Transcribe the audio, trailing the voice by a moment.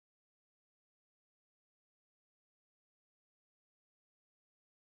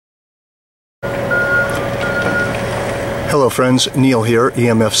Hello friends, Neil here,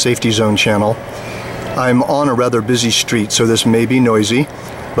 EMF Safety Zone channel. I'm on a rather busy street, so this may be noisy,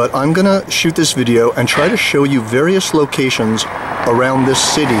 but I'm gonna shoot this video and try to show you various locations around this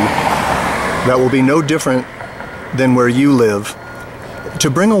city that will be no different than where you live, to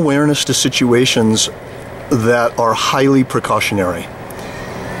bring awareness to situations that are highly precautionary.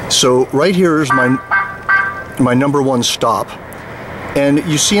 So right here is my number one stop, and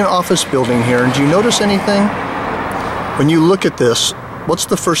you see an office building here, and do you notice anything? When you look at this, what's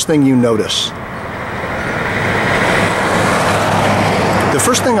the first thing you notice? The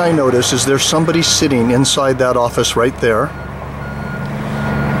first thing I notice is there's somebody sitting inside that office right there.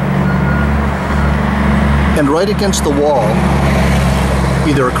 And right against the wall,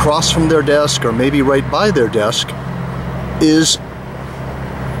 either across from their desk or maybe right by their desk, is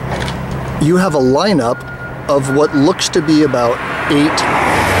you have a lineup of what looks to be about 8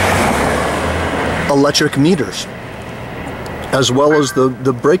 electric meters, as well as the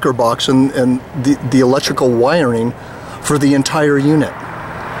breaker box and the electrical wiring for the entire unit.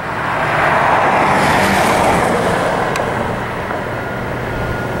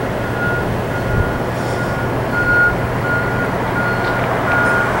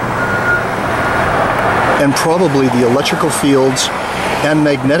 And probably the electrical fields and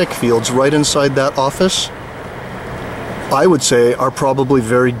magnetic fields right inside that office, I would say, are probably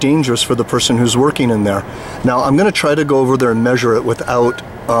very dangerous for the person who's working in there. Now, I'm going to try to go over there and measure it without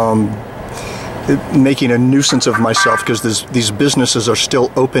making a nuisance of myself, because these businesses are still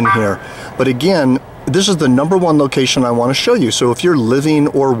open here. But again, this is the number one location I want to show you. So if you're living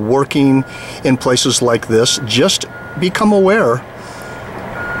or working in places like this, just become aware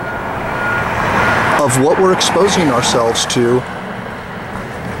of what we're exposing ourselves to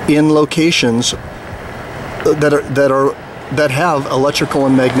in locations that have electrical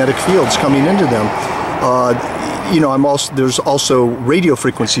and magnetic fields coming into them. There's also radio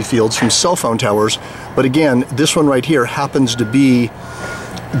frequency fields from cell phone towers, but again, this one right here happens to be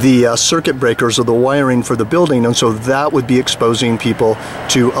the circuit breakers or the wiring for the building, and so that would be exposing people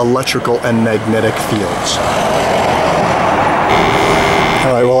to electrical and magnetic fields.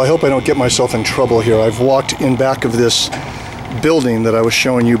 All right, well, I hope I don't get myself in trouble here. I've walked in back of this building that I was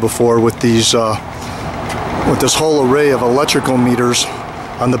showing you before with these with this whole array of electrical meters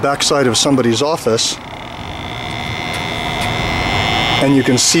on the back side of somebody's office, and you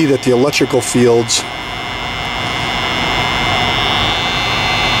can see that the electrical fields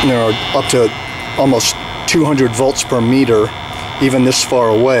are up to almost 200 volts per meter, even this far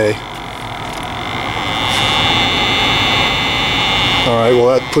away. All right, well,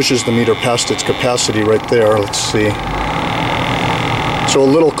 that pushes the meter past its capacity right there. Let's see. So a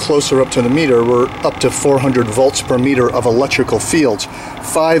little closer up to the meter, we're up to 400 volts per meter of electrical fields.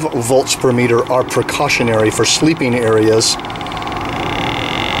 5 volts per meter are precautionary for sleeping areas.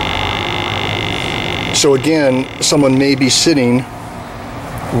 So again, someone may be sitting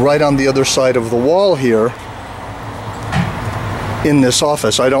right on the other side of the wall here in this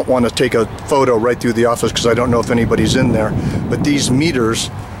office. I don't want to take a photo right through the office because I don't know if anybody's in there. But these meters,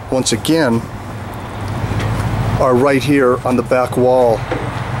 once again, are right here on the back wall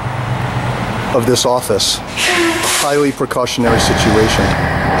of this office. Highly precautionary situation.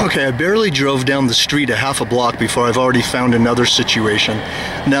 Okay, I barely drove down the street a half a block before I've already found another situation.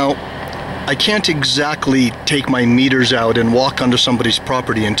 Now, I can't exactly take my meters out and walk onto somebody's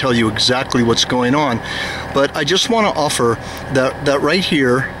property and tell you exactly what's going on, but I just want to offer that right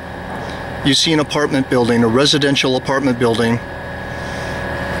here, you see an apartment building, a residential apartment building,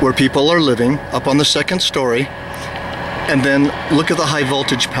 where people are living up on the second story. And then look at the high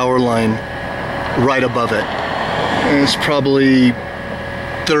voltage power line right above it. And it's probably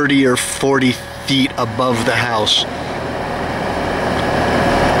 30 or 40 feet above the house.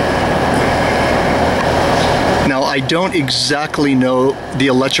 Now, I don't exactly know the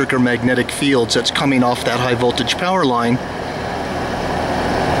electric or magnetic fields that's coming off that high voltage power line,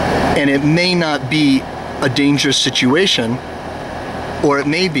 and it may not be a dangerous situation, or it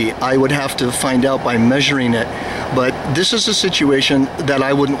may be. I would have to find out by measuring it. But this is a situation that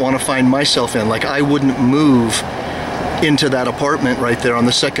I wouldn't want to find myself in. Like, I wouldn't move into that apartment right there on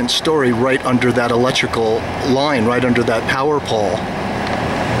the second story, right under that electrical line, right under that power pole.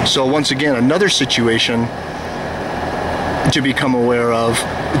 So once again, another situation to become aware of,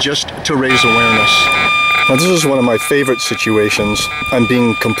 just to raise awareness. Now, this is one of my favorite situations. I'm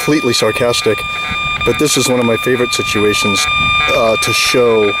being completely sarcastic, but this is one of my favorite situations to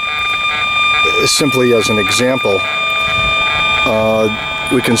show simply as an example.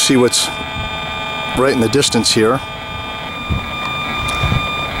 We can see what's right in the distance here.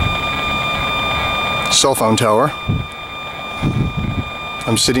 Cell phone tower.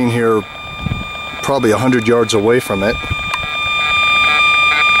 I'm sitting here probably 100 yards away from it,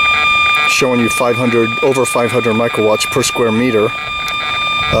 showing you over 500 microwatts per square meter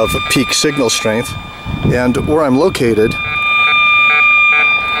of peak signal strength. And where I'm located,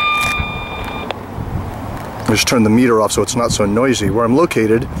 just turn the meter off so it's not so noisy. Where I'm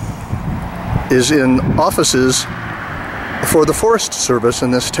located is in offices for the Forest Service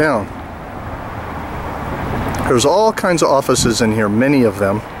in this town. There's all kinds of offices in here, many of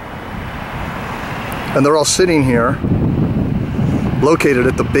them, and they're all sitting here located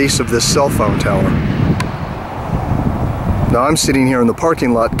at the base of this cell phone tower. Now I'm sitting here in the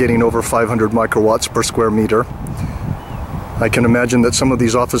parking lot getting over 500 microwatts per square meter. I can imagine that some of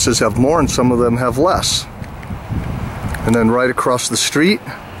these offices have more and some of them have less. And then right across the street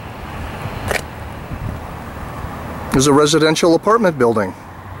is a residential apartment building.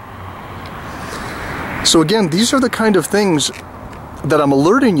 So again, these are the kind of things that I'm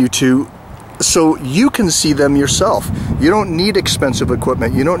alerting you to so you can see them yourself. You don't need expensive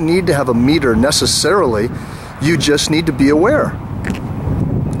equipment. You don't need to have a meter necessarily. You just need to be aware.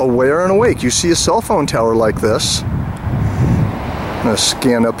 Aware and awake. You see a cell phone tower like this. I'm going to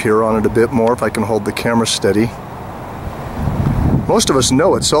scan up here on it a bit more if I can hold the camera steady. Most of us know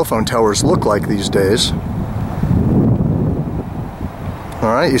what cell phone towers look like these days.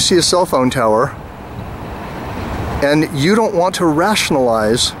 Alright, you see a cell phone tower, and you don't want to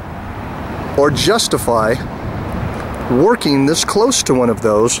rationalize or justify working this close to one of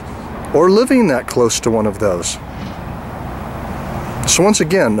those or living that close to one of those. So once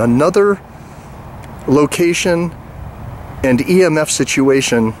again, another location and EMF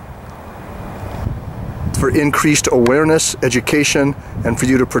situation for increased awareness, education, and for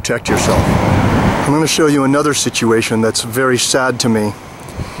you to protect yourself. I'm going to show you another situation that's very sad to me.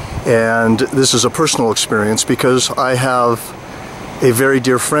 And this is a personal experience because I have a very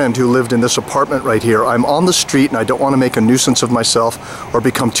dear friend who lived in this apartment right here. I'm on the street and I don't want to make a nuisance of myself or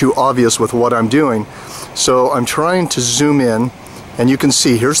become too obvious with what I'm doing. So I'm trying to zoom in, and you can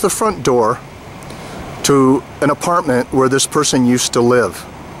see here's the front door to an apartment where this person used to live.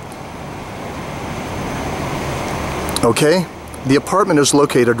 Okay? The apartment is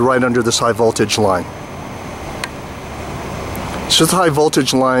located right under this high voltage line. So the high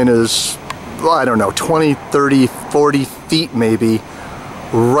voltage line is, well, I don't know, 20, 30, 40 feet maybe,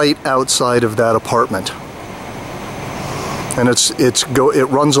 right outside of that apartment. And it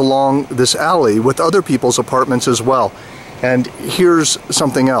runs along this alley with other people's apartments as well. And here's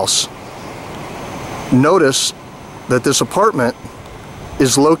something else. Notice that this apartment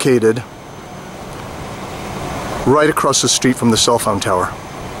is located right across the street from the cell phone tower.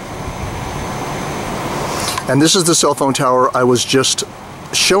 And this is the cell phone tower I was just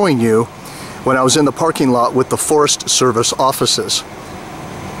showing you when I was in the parking lot with the Forest Service offices.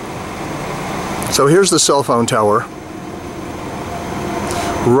 So here's the cell phone tower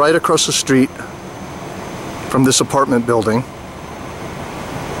right across the street from this apartment building.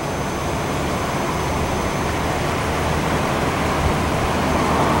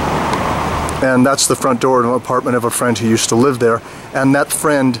 And that's the front door of an apartment of a friend who used to live there. And that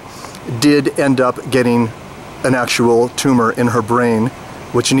friend did end up getting an actual tumor in her brain,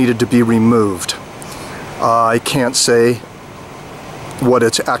 which needed to be removed. I can't say what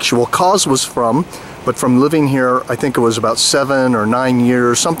its actual cause was from, but from living here, I think it was about 7 or 9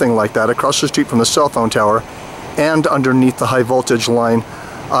 years, something like that, across the street from the cell phone tower and underneath the high voltage line,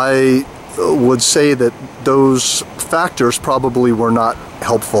 I would say that those factors probably were not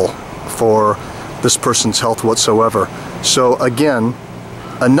helpful for this person's health whatsoever. So again,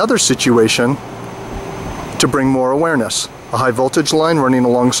 another situation to bring more awareness. A high voltage line running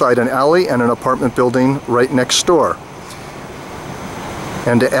alongside an alley and an apartment building right next door.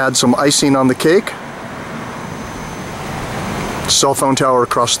 And to add some icing on the cake, cell phone tower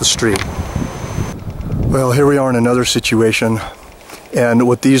across the street. Well, here we are in another situation, and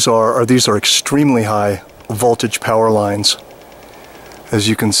what these are extremely high voltage power lines. As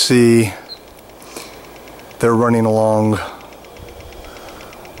you can see, they're running along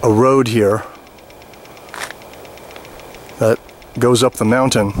a road here that goes up the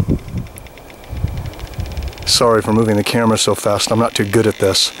mountain. Sorry for moving the camera so fast, I'm not too good at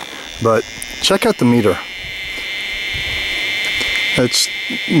this, but check out the meter. It's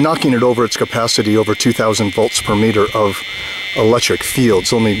knocking it over its capacity, over 2,000 volts per meter of electric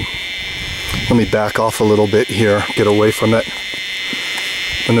fields. Let me back off a little bit here, get away from it.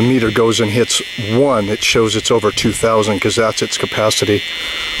 When the meter goes and hits 1, it shows it's over 2,000 because that's its capacity.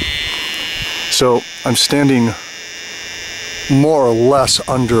 So I'm standing more or less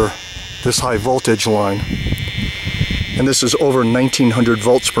under this high voltage line. and this is over 1900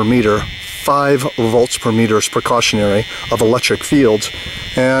 volts per meter. 5 volts per meter is precautionary of electric fields.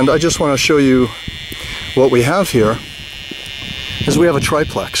 And I just want to show you what we have here is we have a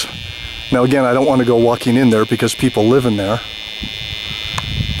triplex. Now again, I don't want to go walking in there because people live in there.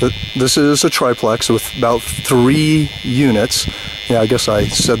 But this is a triplex with about 3 units. Yeah, I guess I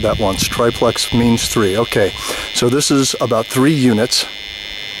said that once. Triplex means 3. Okay, so this is about 3 units.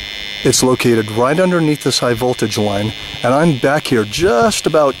 It's located right underneath this high voltage line, and I'm back here just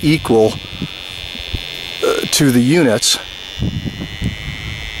about equal to the units.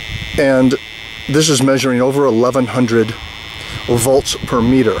 And this is measuring over 1100 volts per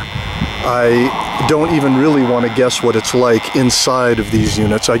meter. I don't even really want to guess what it's like inside of these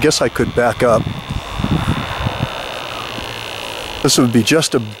units. I guess I could back up. This would be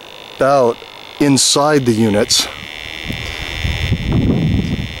just about inside the units.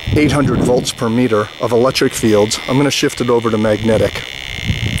 800 volts per meter of electric fields. I'm going to shift it over to magnetic.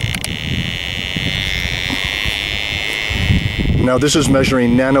 Now this is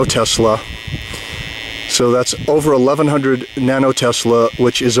measuring nanotesla. So that's over 1100 nanotesla,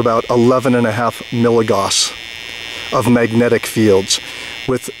 which is about 11.5 milligauss of magnetic fields.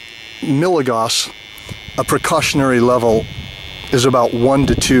 With milligauss, a precautionary level is about 1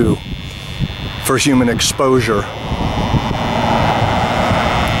 to 2 for human exposure.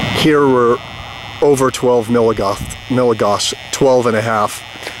 Here we're over 12 milligauss,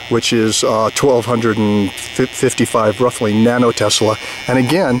 12.5, which is 1255 roughly nanotesla. And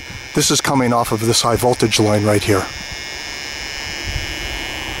again, this is coming off of this high voltage line right here,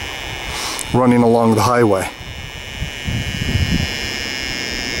 running along the highway.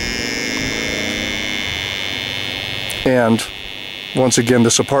 And once again,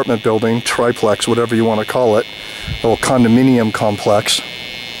 this apartment building, triplex, whatever you want to call it, a little condominium complex.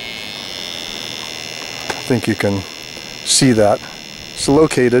 I think you can see that. It's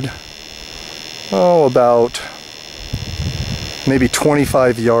located, about maybe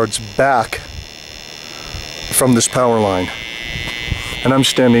 25 yards back from this power line. And I'm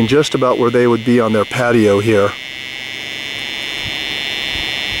standing just about where they would be on their patio here,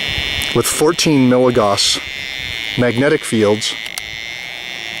 with 14 milligauss magnetic fields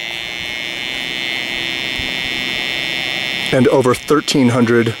and over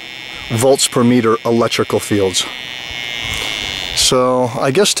 1300 volts per meter electrical fields. So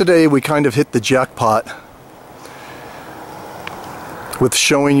I guess today we kind of hit the jackpot with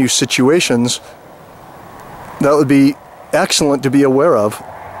showing you situations that would be excellent to be aware of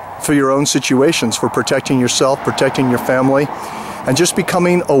for your own situations, for protecting yourself, protecting your family, and just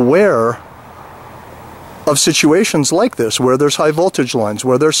becoming aware of situations like this, where there's high voltage lines,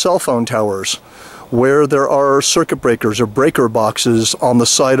 where there's cell phone towers, where there are circuit breakers or breaker boxes on the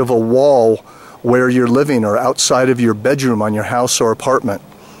side of a wall where you're living, or outside of your bedroom on your house or apartment.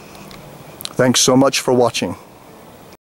 Thanks so much for watching.